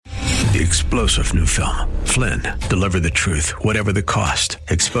The explosive new film, Flynn, deliver the truth, whatever the cost.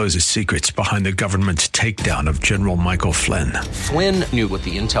 Exposes secrets behind the government's takedown of General Michael Flynn. Flynn knew what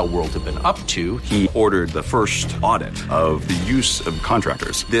the intel world had been up to. He ordered the first audit of the use of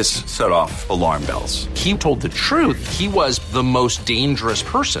contractors. This set off alarm bells. He told the truth. He was the most dangerous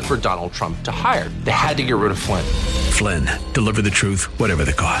person for Donald Trump to hire. They had to get rid of Flynn. Flynn, deliver the truth, whatever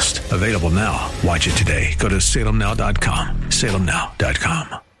the cost. Available now. Watch it today. Go to salemnow.com.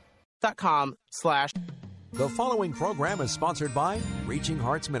 salemnow.com. The following program is sponsored by Reaching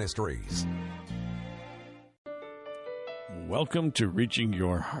Hearts Ministries. Welcome to Reaching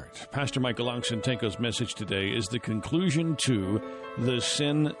Your Heart. Pastor Michael Oxentenko's message today is the conclusion to The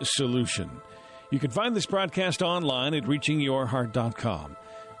Sin Solution. You can find this broadcast online at reachingyourheart.com.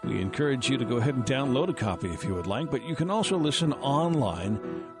 We encourage you to go ahead and download a copy if you would like, but you can also listen online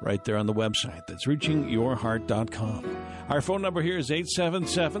right there on the website. That's reachingyourheart.com. Our phone number here is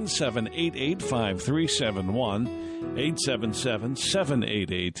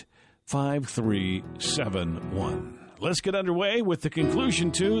 877-788-5371, 877-788-5371. Let's get underway with the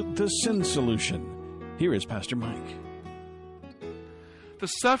conclusion to The Sin Solution. Here is Pastor Mike. The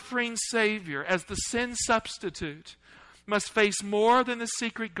suffering Savior, as the sin substitute, must face more than the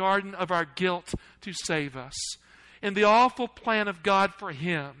secret garden of our guilt to save us. In the awful plan of God for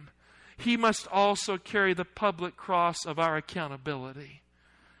Him, He must also carry the public cross of our accountability.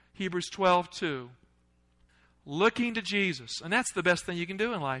 Hebrews 12:2. Looking to Jesus, and that's the best thing you can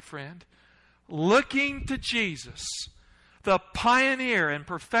do in life, friend. Looking to Jesus, the pioneer and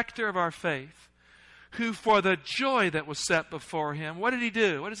perfecter of our faith, who for the joy that was set before Him, what did He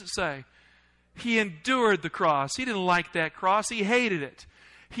do? What does it say? He endured the cross. He didn't like that cross. He hated it.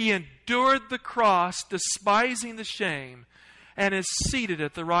 He endured the cross, despising the shame, and is seated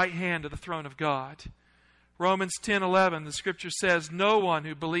at the right hand of the throne of God. Romans 10:11, the Scripture says, no one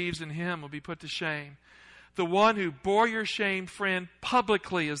who believes in Him will be put to shame. The one who bore your shame, friend,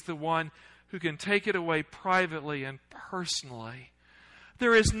 publicly is the one who can take it away privately and personally.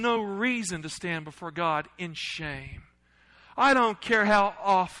 There is no reason to stand before God in shame. I don't care how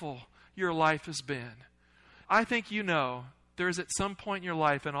awful your life has been. I think you know there is at some point in your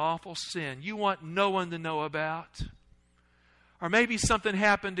life an awful sin you want no one to know about. Or maybe something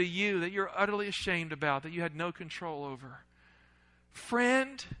happened to you that you're utterly ashamed about, that you had no control over.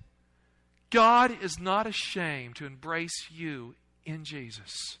 Friend, God is not ashamed to embrace you in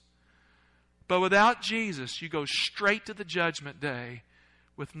Jesus. But without Jesus, you go straight to the judgment day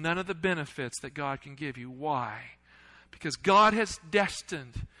with none of the benefits that God can give you. Why? Because God has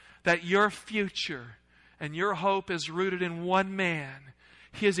destined that your future and your hope is rooted in one man,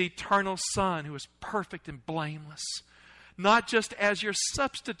 His eternal Son, who is perfect and blameless. Not just as your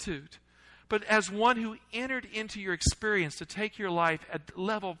substitute, but as one who entered into your experience to take your life at a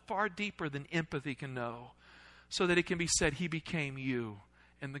level far deeper than empathy can know, so that it can be said He became you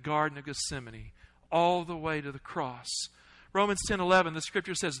in the Garden of Gethsemane, all the way to the cross. Romans 10:11, the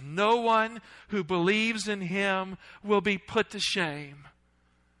Scripture says, no one who believes in Him will be put to shame.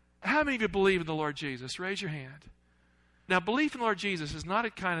 How many of you believe in the Lord Jesus? Raise your hand. Now, belief in the Lord Jesus is not a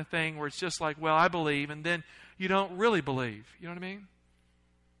kind of thing where it's just like, well, I believe, and then you don't really believe. You know what I mean?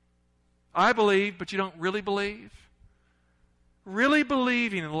 I believe, but you don't really believe. Really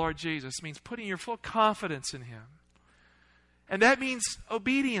believing in the Lord Jesus means putting your full confidence in Him. And that means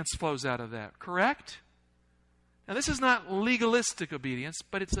obedience flows out of that, correct? Now, this is not legalistic obedience,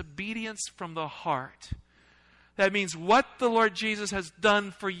 but it's obedience from the heart. That means what the Lord Jesus has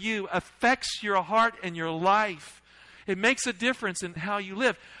done for you affects your heart and your life. It makes a difference in how you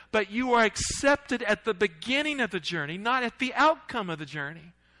live. But you are accepted at the beginning of the journey, not at the outcome of the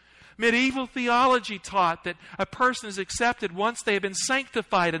journey. Medieval theology taught that a person is accepted once they have been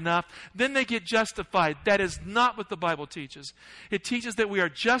sanctified enough, then they get justified. That is not what the Bible teaches. It teaches that we are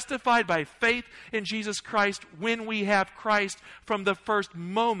justified by faith in Jesus Christ when we have Christ from the first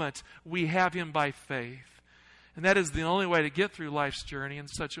moment we have Him by faith. And that is the only way to get through life's journey in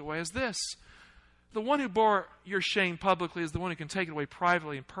such a way as this. The one who bore your shame publicly is the one who can take it away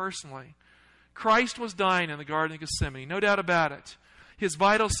privately and personally. Christ was dying in the Garden of Gethsemane, no doubt about it. His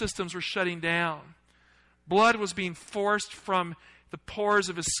vital systems were shutting down. Blood was being forced from the pores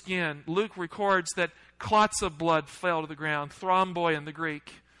of His skin. Luke records that clots of blood fell to the ground, thromboi in the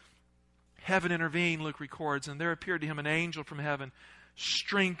Greek. Heaven intervened, Luke records, and there appeared to Him an angel from heaven,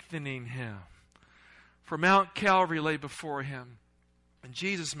 strengthening Him. For Mount Calvary lay before Him, and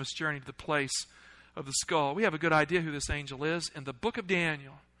Jesus must journey to the place of the skull. We have a good idea who this angel is. In the book of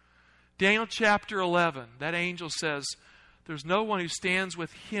Daniel, Daniel chapter 11, that angel says, there's no one who stands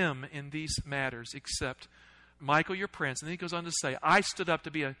with Him in these matters except Michael, your prince. And then he goes on to say, I stood up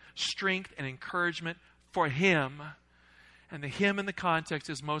to be a strength and encouragement for him. And the him in the context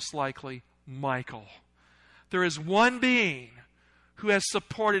is most likely Michael. There is one being who has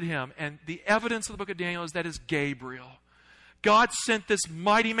supported him. And the evidence of the book of Daniel is that is Gabriel. God sent this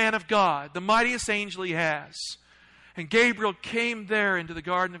mighty man of God, the mightiest angel he has. And Gabriel came there into the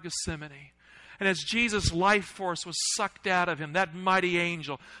Garden of Gethsemane. And as Jesus' life force was sucked out of him, that mighty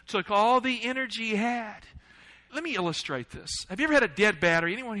angel took all the energy he had. Let me illustrate this. Have you ever had a dead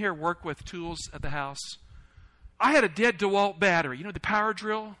battery? Anyone here work with tools at the house? I had a dead DeWalt battery. You know the power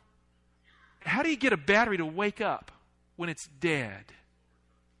drill? How do you get a battery to wake up when it's dead?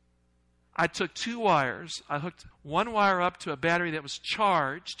 I took 2 wires. I hooked one wire up to a battery that was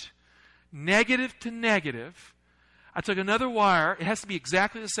charged, negative to negative. I took another wire. It has to be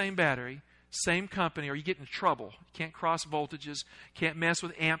exactly the same battery, same company, or you get in trouble. You can't cross voltages, can't mess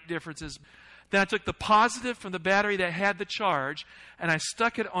with amp differences. Then I took the positive from the battery that had the charge, and I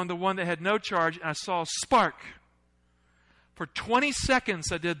stuck it on the one that had no charge, and I saw a spark. For 20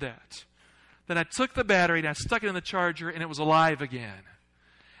 seconds I did that. Then I took the battery and I stuck it in the charger, and it was alive again.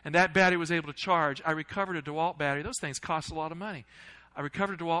 And that battery was able to charge. I recovered a DeWalt battery. Those things cost a lot of money. I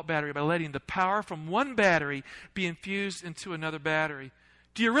recovered a DeWalt battery by letting the power from one battery be infused into another battery.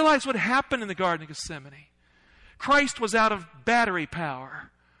 Do you realize what happened in the Garden of Gethsemane? Christ was out of battery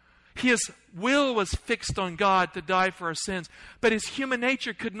power. His will was fixed on God to die for our sins, but his human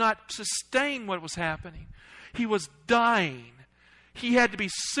nature could not sustain what was happening. He was dying. He had to be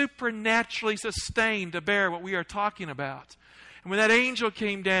supernaturally sustained to bear what we are talking about. And when that angel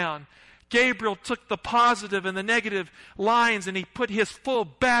came down, Gabriel took the positive and the negative lines and he put his full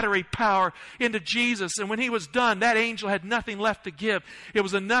battery power into Jesus. And when he was done, that angel had nothing left to give. It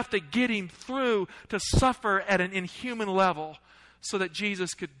was enough to get him through to suffer at an inhuman level so that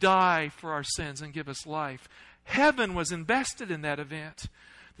Jesus could die for our sins and give us life. Heaven was invested in that event.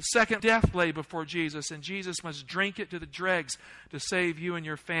 The second death lay before Jesus, and Jesus must drink it to the dregs to save you and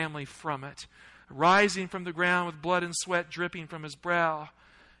your family from it. Rising from the ground with blood and sweat dripping from his brow,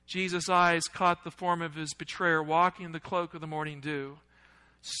 Jesus' eyes caught the form of his betrayer walking in the cloak of the morning dew.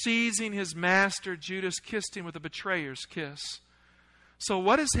 Seizing his master, Judas kissed him with a betrayer's kiss. So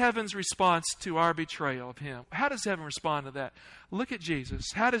what is heaven's response to our betrayal of him? How does heaven respond to that? Look at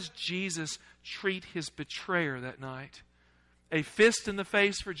Jesus. How does Jesus treat his betrayer that night? A fist in the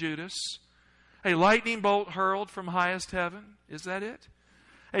face for Judas. A lightning bolt hurled from highest heaven. Is that it?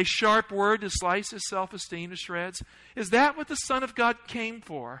 A sharp word to slice his self-esteem to shreds. Is that what the Son of God came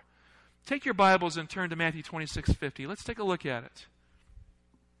for? Take your Bibles and turn to Matthew 26:50. Let's take a look at it.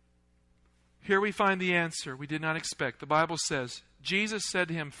 Here we find the answer we did not expect. The Bible says, Jesus said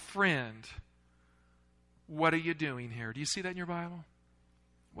to him, "Friend, what are you doing here?" Do you see that in your Bible?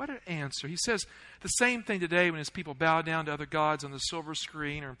 What an answer. He says the same thing today when his people bow down to other gods on the silver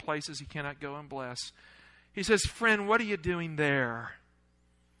screen or in places he cannot go and bless. He says, "Friend, what are you doing there?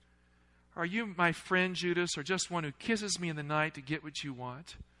 Are you my friend, Judas, or just one who kisses me in the night to get what you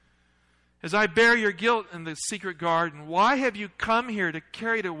want? As I bear your guilt in the secret garden, why have you come here to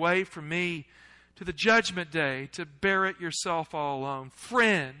carry it away from me to the judgment day, to bear it yourself all alone?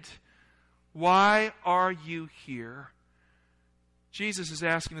 Friend, why are you here?" Jesus is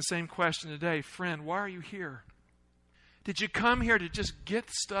asking the same question today. Friend, why are you here? Did you come here to just get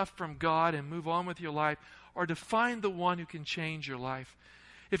stuff from God and move on with your life, or to find the one who can change your life?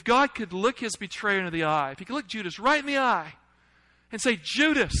 If God could look his betrayer into the eye, if he could look Judas right in the eye and say,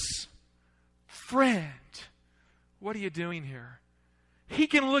 "Judas, friend, what are you doing here?" He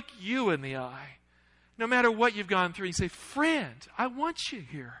can look you in the eye, no matter what you've gone through, and say, "Friend, I want you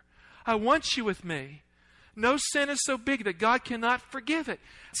here. I want you with me." No sin is so big that God cannot forgive it.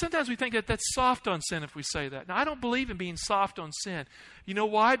 Sometimes we think that that's soft on sin if we say that. Now, I don't believe in being soft on sin. You know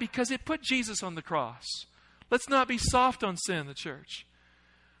why? Because it put Jesus on the cross. Let's not be soft on sin in the church.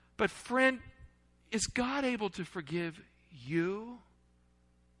 But friend, is God able to forgive you?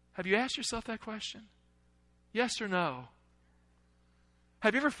 Have you asked yourself that question? Yes or no?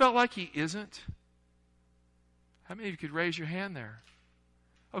 Have you ever felt like he isn't? How many of you could raise your hand there?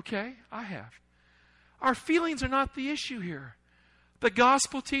 Okay, I have. Our feelings are not the issue here. The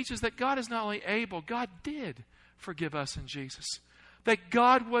gospel teaches that God is not only able, God did forgive us in Jesus. That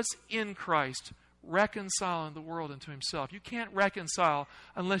God was in Christ, reconciling the world unto himself. You can't reconcile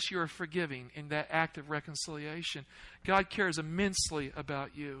unless you are forgiving in that act of reconciliation. God cares immensely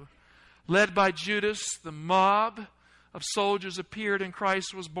about you. Led by Judas, the mob of soldiers appeared, and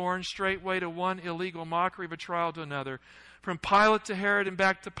Christ was borne straightway to one illegal mockery of a trial to another. From Pilate to Herod and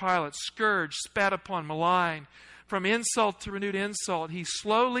back to Pilate, scourged, spat upon, maligned. from insult to renewed insult. He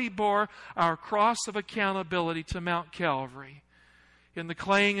slowly bore our cross of accountability to Mount Calvary. In the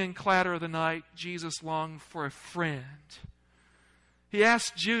clang and clatter of the night, Jesus longed for a friend. He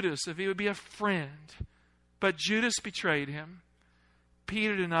asked Judas if he would be a friend, but Judas betrayed him.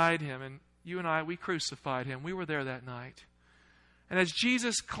 Peter denied him, and you and I, we crucified him. We were there that night. And as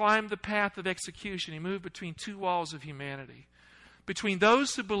Jesus climbed the path of execution, he moved between two walls of humanity, between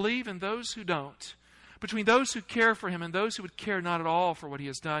those who believe and those who don't, between those who care for him and those who would care not at all for what he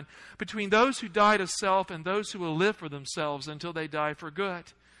has done, between those who die to self and those who will live for themselves until they die for good.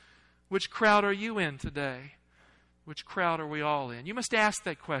 Which crowd are you in today? Which crowd are we all in? You must ask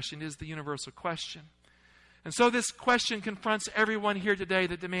that question. It is the universal question. And so this question confronts everyone here today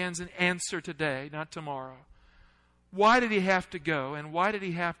that demands an answer today, not tomorrow. Why did he have to go, and why did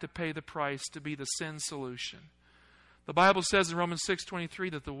he have to pay the price to be the sin solution? The Bible says in Romans 6:23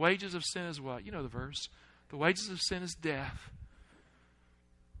 that the wages of sin is what? You know the verse. The wages of sin is death.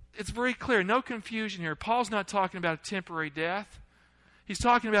 It's very clear, no confusion here. Paul's not talking about a temporary death. He's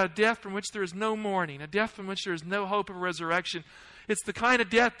talking about a death from which there is no mourning, a death from which there is no hope of resurrection. It's the kind of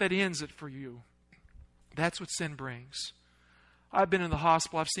death that ends it for you. That's what sin brings. I've been in the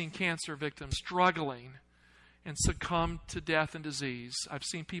hospital. I've seen cancer victims struggling and succumb to death and disease. I've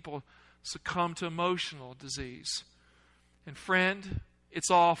seen people succumb to emotional disease. And friend, it's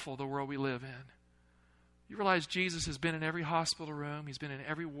awful, the world we live in. You realize Jesus has been in every hospital room. He's been in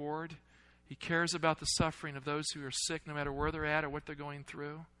every ward. He cares about the suffering of those who are sick, no matter where they're at or what they're going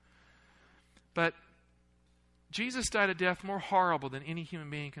through. But Jesus died a death more horrible than any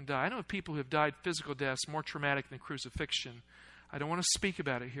human being can die. I know of people who have died physical deaths more traumatic than crucifixion. I don't want to speak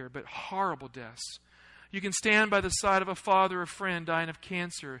about it here, but horrible deaths. You can stand by the side of a father or friend dying of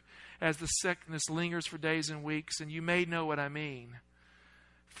cancer as the sickness lingers for days and weeks, and you may know what I mean.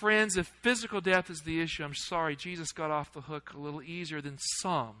 Friends, if physical death is the issue, I'm sorry, Jesus got off the hook a little easier than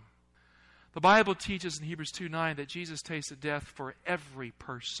some. The Bible teaches in Hebrews 2:9 that Jesus tasted death for every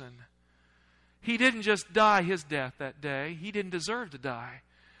person. He didn't just die his death that day. He didn't deserve to die.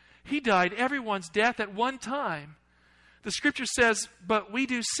 He died everyone's death at one time. The Scripture says, but we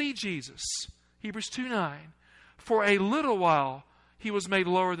do see Jesus. Hebrews 2:9. For a little while he was made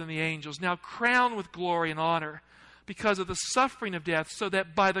lower than the angels, now crowned with glory and honor because of the suffering of death, so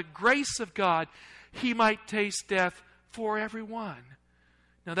that by the grace of God he might taste death for everyone.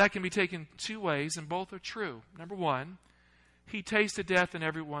 Now that can be taken two ways, and both are true. Number one, he tasted death in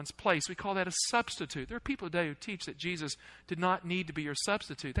everyone's place. We call that a substitute. There are people today who teach that Jesus did not need to be your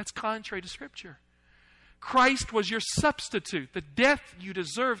substitute. That's contrary to Scripture. Christ was your substitute. The death you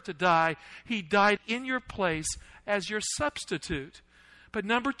deserve to die, he died in your place as your substitute. But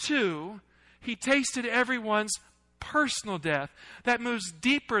number two, he tasted everyone's personal death. That moves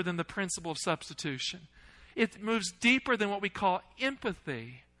deeper than the principle of substitution. It moves deeper than what we call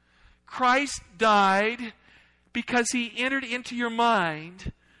empathy. Christ died because he entered into your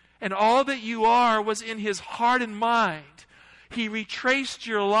mind, and all that you are was in his heart and mind. He retraced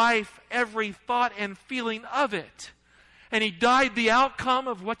your life, every thought and feeling of it. And he died the outcome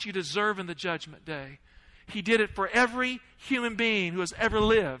of what you deserve in the judgment day. He did it for every human being who has ever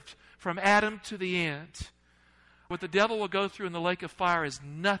lived, from Adam to the end. What the devil will go through in the lake of fire is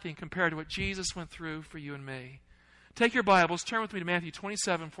nothing compared to what Jesus went through for you and me. Take your Bibles, turn with me to Matthew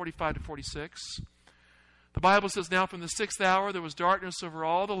 27:45-46. The Bible says, now from the 6th hour there was darkness over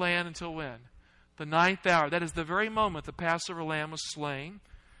all the land until when? The 9th hour. That is the very moment the Passover lamb was slain.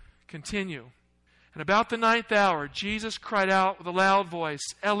 Continue. And about the 9th hour, Jesus cried out with a loud voice,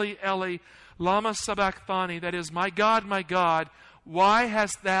 Eli, Eli, lama sabachthani. That is, my God, why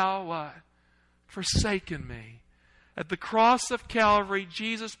hast thou what? Forsaken me. At the cross of Calvary,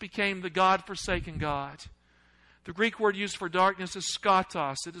 Jesus became the God-forsaken God. The Greek word used for darkness is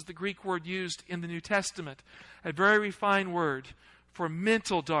skatos. It is the Greek word used in the New Testament, a very refined word for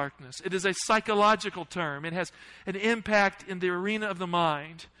mental darkness. It is a psychological term. It has an impact in the arena of the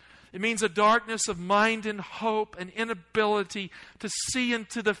mind. It means a darkness of mind and hope, an inability to see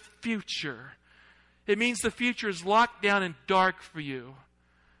into the future. It means the future is locked down and dark for you.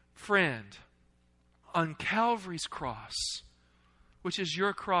 Friend, on Calvary's cross, which is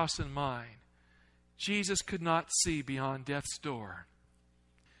your cross and mine, Jesus could not see beyond death's door.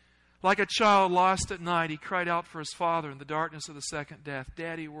 Like a child lost at night, he cried out for his father in the darkness of the second death,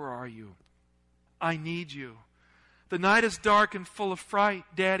 Daddy, where are you? I need you. The night is dark and full of fright.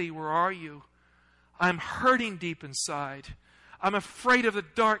 Daddy, where are you? I'm hurting deep inside. I'm afraid of the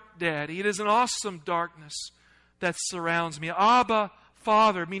dark, Daddy. It is an awesome darkness that surrounds me. Abba,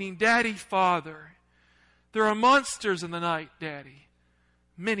 Father, meaning Daddy, Father. There are monsters in the night, Daddy.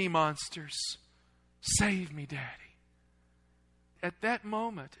 Many monsters. Save me, Daddy. At that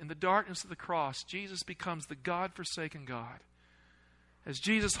moment, in the darkness of the cross, Jesus becomes the God-forsaken God. As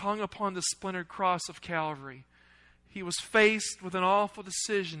Jesus hung upon the splintered cross of Calvary, he was faced with an awful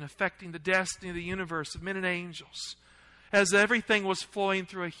decision affecting the destiny of the universe, of men and angels, as everything was flowing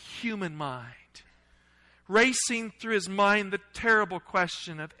through a human mind. Racing through his mind the terrible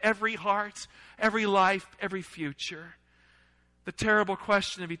question of every heart, every life, every future. The terrible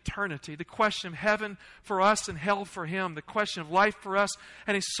question of eternity, the question of heaven for us and hell for him, the question of life for us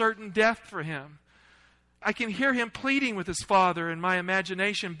and a certain death for him. I can hear him pleading with his Father in my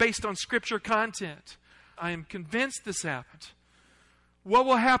imagination based on Scripture content. I am convinced this happened. What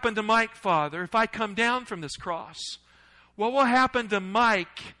will happen to Mike, Father, if I come down from this cross? What will happen to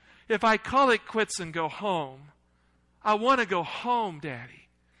Mike if I call it quits and go home? I want to go home, Daddy.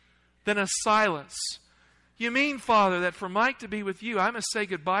 Then a silence. You mean, Father, that for Mike to be with you, I must say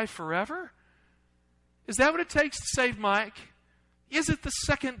goodbye forever? Is that what it takes to save Mike? Is it the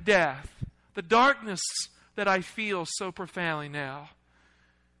second death, the darkness that I feel so profoundly now?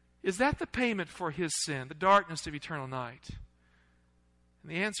 Is that the payment for his sin, the darkness of eternal night?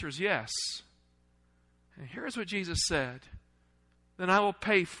 And the answer is yes. And here's what Jesus said. Then I will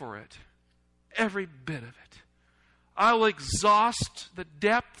pay for it, every bit of it. I will exhaust the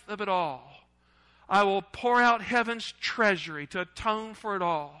depth of it all. I will pour out heaven's treasury to atone for it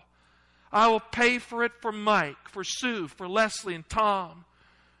all. I will pay for it for Mike, for Sue, for Leslie and Tom,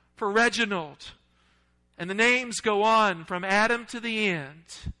 for Reginald. And the names go on from Adam to the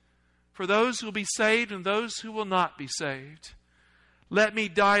end, for those who will be saved and those who will not be saved. Let me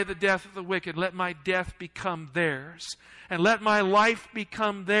die the death of the wicked. Let my death become theirs. And let my life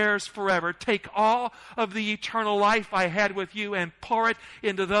become theirs forever. Take all of the eternal life I had with you and pour it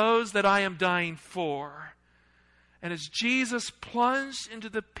into those that I am dying for. And as Jesus plunged into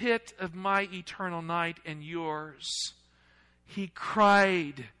the pit of my eternal night and yours, he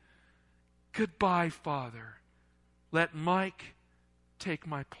cried, "Goodbye, Father. Let Mike take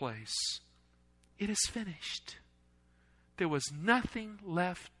my place. It is finished." There was nothing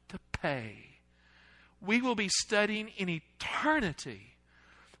left to pay. We will be studying in eternity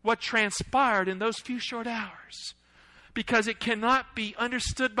what transpired in those few short hours, because it cannot be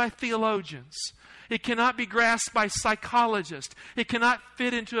understood by theologians. It cannot be grasped by psychologists. It cannot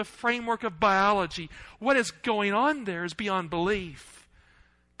fit into a framework of biology. What is going on there is beyond belief.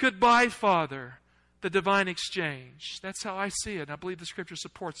 Goodbye, Father. The divine exchange. That's how I see it. And I believe the Scripture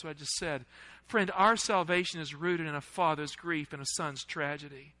supports what I just said. Friend, our salvation is rooted in a father's grief and a son's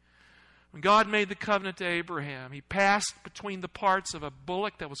tragedy. When God made the covenant to Abraham, he passed between the parts of a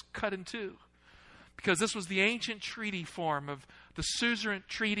bullock that was cut in two. Because this was the ancient treaty form of the suzerain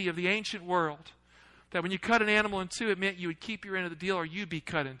treaty of the ancient world. That when you cut an animal in two, it meant you would keep your end of the deal or you'd be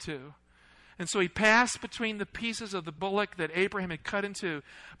cut in two. And so he passed between the pieces of the bullock that Abraham had cut in two.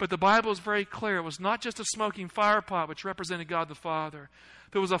 But the Bible is very clear. It was not just a smoking fire pot, which represented God the Father.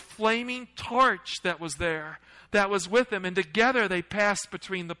 There was a flaming torch that was there, that was with them. And together they passed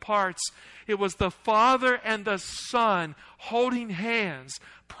between the parts. It was the Father and the Son holding hands,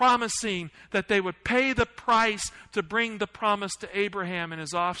 promising that they would pay the price to bring the promise to Abraham and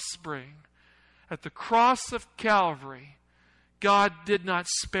his offspring. At the cross of Calvary, God did not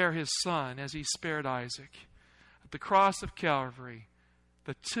spare his son as he spared Isaac. At the cross of Calvary,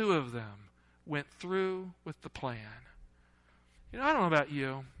 the two of them went through with the plan. You know, I don't know about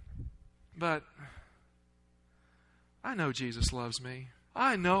you, but I know Jesus loves me.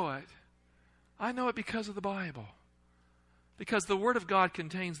 I know it. I know it because of the Bible. Because the Word of God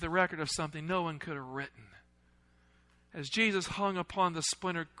contains the record of something no one could have written. As Jesus hung upon the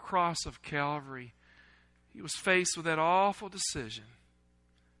splintered cross of Calvary, he was faced with that awful decision,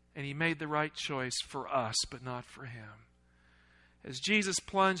 and he made the right choice for us, but not for him. As Jesus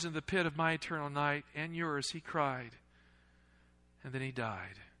plunged in the pit of my eternal night and yours, he cried, and then he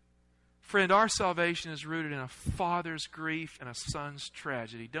died. Friend, our salvation is rooted in a father's grief and a son's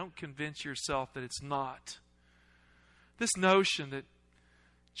tragedy. Don't convince yourself that it's not. This notion that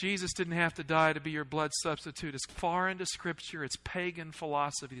Jesus didn't have to die to be your blood substitute is foreign to Scripture. It's pagan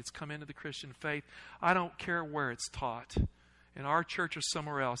philosophy that's come into the Christian faith. I don't care where it's taught, in our church or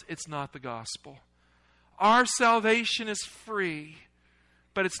somewhere else. It's not the gospel. Our salvation is free,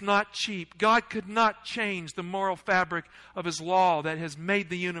 but it's not cheap. God could not change the moral fabric of his law that has made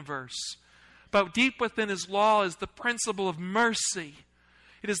the universe. But deep within his law is the principle of mercy.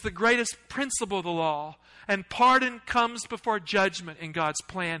 It is the greatest principle of the law. And pardon comes before judgment in God's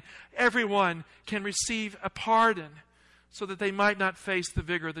plan. Everyone can receive a pardon so that they might not face the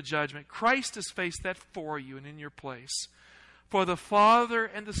vigor of the judgment. Christ has faced that for you and in your place. For the Father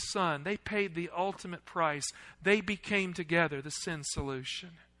and the Son, they paid the ultimate price. They became together the sin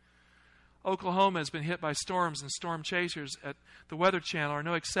solution. Oklahoma has been hit by storms, and storm chasers at the Weather Channel are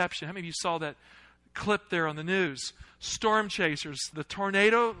no exception. How many of you saw that clip there on the news? Storm chasers. The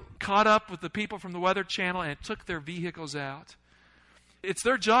tornado caught up with the people from the Weather Channel and it took their vehicles out. It's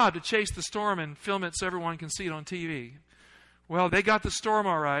their job to chase the storm and film it so everyone can see it on TV. Well, they got the storm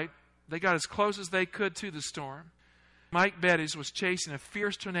all right. They got as close as they could to the storm. Mike Bettis was chasing a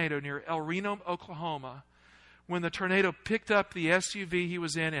fierce tornado near El Reno, Oklahoma, when the tornado picked up the SUV he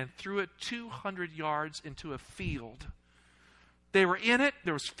was in and threw it 200 yards into a field. They were in it.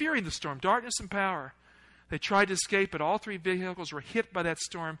 There was fury in the storm, darkness and power. They tried to escape, but all three vehicles were hit by that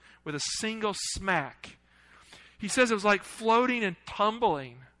storm with a single smack. He says it was like floating and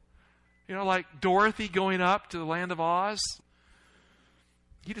tumbling. You know, like Dorothy going up to the land of Oz.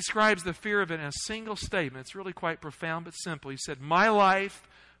 He describes the fear of it in a single statement. It's really quite profound but simple. He said, "My life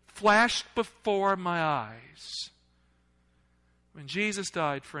flashed before my eyes." When Jesus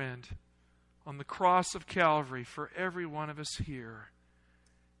died, friend, on the cross of Calvary for every one of us here,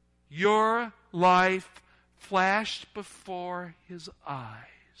 your life flashed before his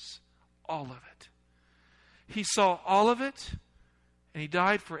eyes. All of it. He saw all of it, and he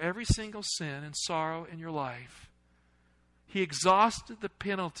died for every single sin and sorrow in your life. He exhausted the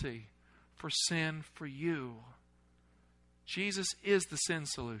penalty for sin for you. Jesus is the sin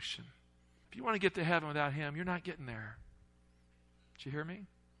solution. If you want to get to heaven without him, you're not getting there. Did you hear me?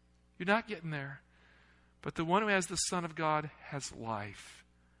 You're not getting there. But the one who has the Son of God has life.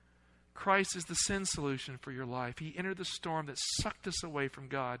 Christ is the sin solution for your life. He entered the storm that sucked us away from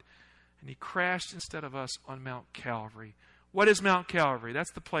God, and he crashed instead of us on Mount Calvary. What is Mount Calvary?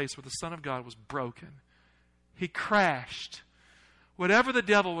 That's the place where the Son of God was broken. He crashed. Whatever the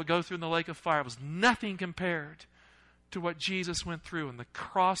devil would go through in the lake of fire was nothing compared to what Jesus went through on the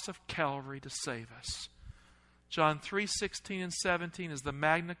cross of Calvary to save us. John 3:16 and 17 is the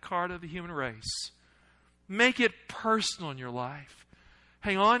Magna Carta of the human race. Make it personal in your life.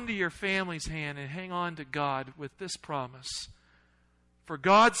 Hang on to your family's hand and hang on to God with this promise. For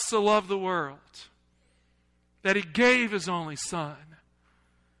God so loved the world that he gave his only Son,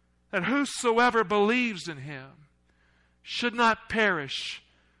 that whosoever believes in him should not perish,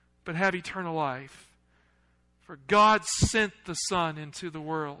 but have eternal life. For God sent the Son into the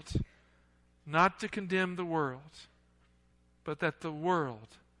world, not to condemn the world, but that the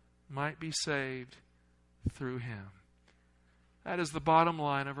world might be saved through him. That is the bottom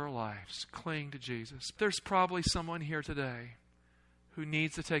line of our lives. Cling to Jesus. There's probably someone here today who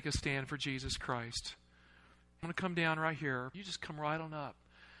needs to take a stand for Jesus Christ. I'm going to come down right here. You just come right on up.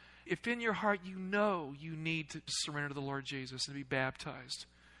 If in your heart you know you need to surrender to the Lord Jesus and be baptized,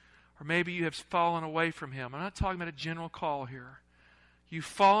 or maybe you have fallen away from him. I'm not talking about a general call here. You've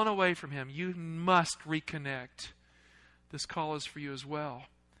fallen away from him. You must reconnect. This call is for you as well.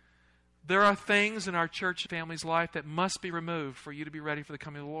 There are things in our church family's life that must be removed for you to be ready for the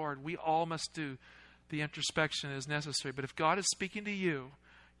coming of the Lord. We all must do the introspection as necessary. But if God is speaking to you,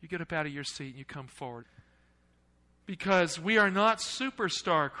 you get up out of your seat and you come forward. Because we are not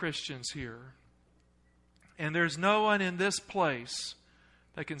superstar Christians here. And there's no one in this place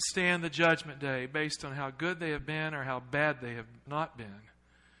that can stand the judgment day based on how good they have been or how bad they have not been.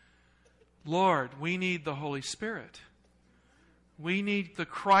 Lord, we need the Holy Spirit. We need the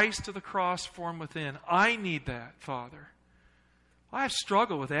Christ of the cross formed within. I need that, Father. I have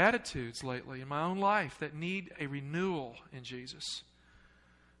struggled with attitudes lately in my own life that need a renewal in Jesus.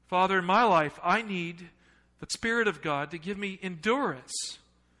 Father, in my life, I need the Spirit of God to give me endurance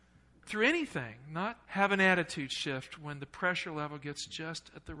through anything, not have an attitude shift when the pressure level gets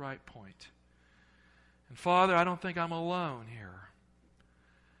just at the right point. And Father, I don't think I'm alone here.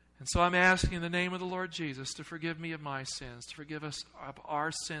 And so I'm asking in the name of the Lord Jesus to forgive me of my sins, to forgive us of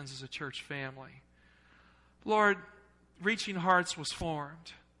our sins as a church family. Lord, Reaching Hearts was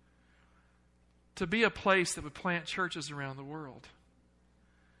formed to be a place that would plant churches around the world.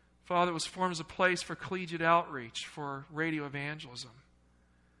 Father, it was formed as a place for collegiate outreach, for radio evangelism.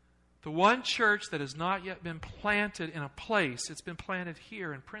 The one church that has not yet been planted in a place, it's been planted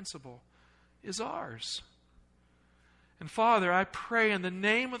here in principle, is ours. And Father, I pray in the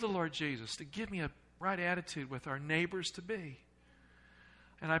name of the Lord Jesus to give me a right attitude with our neighbors to be.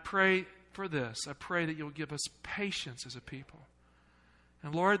 And I pray for this. I pray that you'll give us patience as a people.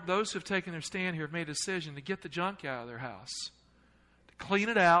 And Lord, those who have taken their stand here have made a decision to get the junk out of their house, to clean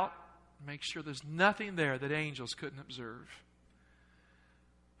it out, and make sure there's nothing there that angels couldn't observe.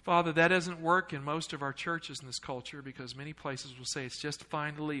 Father, that doesn't work in most of our churches in this culture because many places will say it's just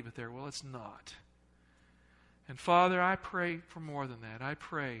fine to leave it there. Well, it's not. And Father, I pray for more than that. I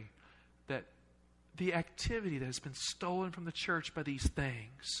pray that the activity that has been stolen from the church by these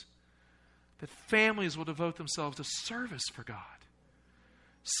things, that families will devote themselves to service for God.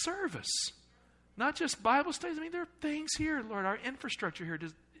 Service. Not just Bible studies. I mean, there are things here, Lord, our infrastructure here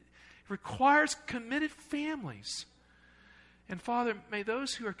requires committed families. And Father, may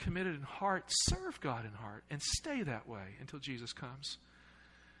those who are committed in heart serve God in heart and stay that way until Jesus comes.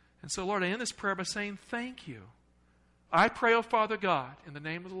 And so, Lord, I end this prayer by saying thank you. I pray, oh Father God, in the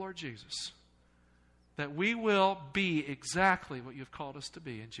name of the Lord Jesus, that we will be exactly what you've called us to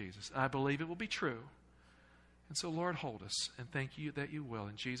be in Jesus. I believe it will be true. And so, Lord, hold us, and thank you that you will.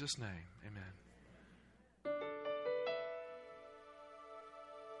 In Jesus' name, amen.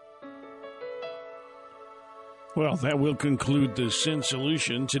 Well, that will conclude the Sin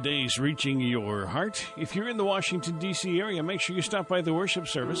Solution, today's Reaching Your Heart. If you're in the Washington, D.C. area, make sure you stop by the worship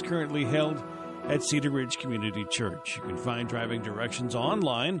service currently held at Cedar Ridge Community Church. You can find driving directions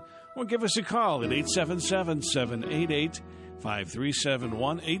online or give us a call at 877-788-5371,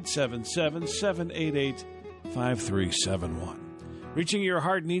 877-788-5371. Reaching Your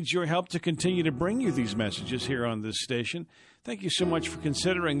Heart needs your help to continue to bring you these messages here on this station. Thank you so much for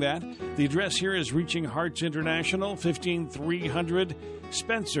considering that. The address here is Reaching Hearts International, 15300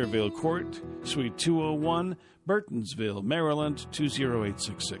 Spencerville Court, Suite 201, Burtonsville, Maryland,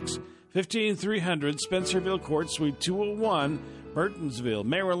 20866. 15300 Spencerville Court, Suite 201, Burtonsville,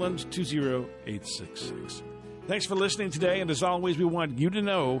 Maryland, 20866. Thanks for listening today, and as always, we want you to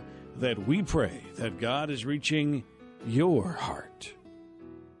know that we pray that God is reaching your heart.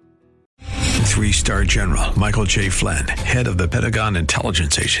 3-star General Michael J. Flynn, head of the Pentagon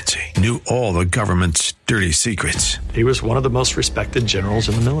Intelligence Agency, knew all the government's dirty secrets. He was one of the most respected generals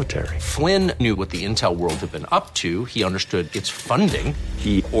in the military. Flynn knew what the intel world had been up to. He understood its funding.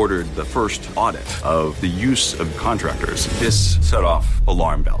 He ordered the first audit of the use of contractors. This set off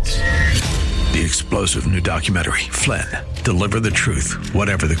alarm bells. The explosive new documentary, Flynn, Deliver the Truth,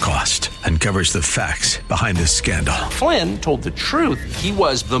 Whatever the Cost, uncovers the facts behind this scandal. Flynn told the truth. He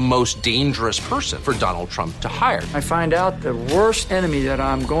was the most dangerous person for Donald Trump to hire. I find out the worst enemy that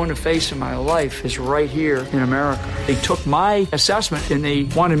I'm going to face in my life is right here in America. They took my assessment and they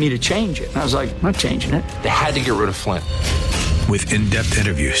wanted me to change it. And I was like, I'm not changing it. They had to get rid of Flynn. With in-depth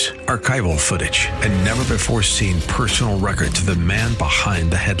interviews, archival footage, and never-before-seen personal records of the man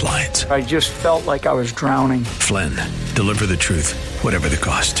behind the headlines. I just felt like I was drowning. Flynn, Deliver the Truth, Whatever the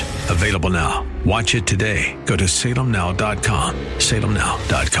Cost. Available now. Watch it today. Go to salemnow.com.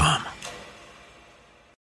 salemnow.com.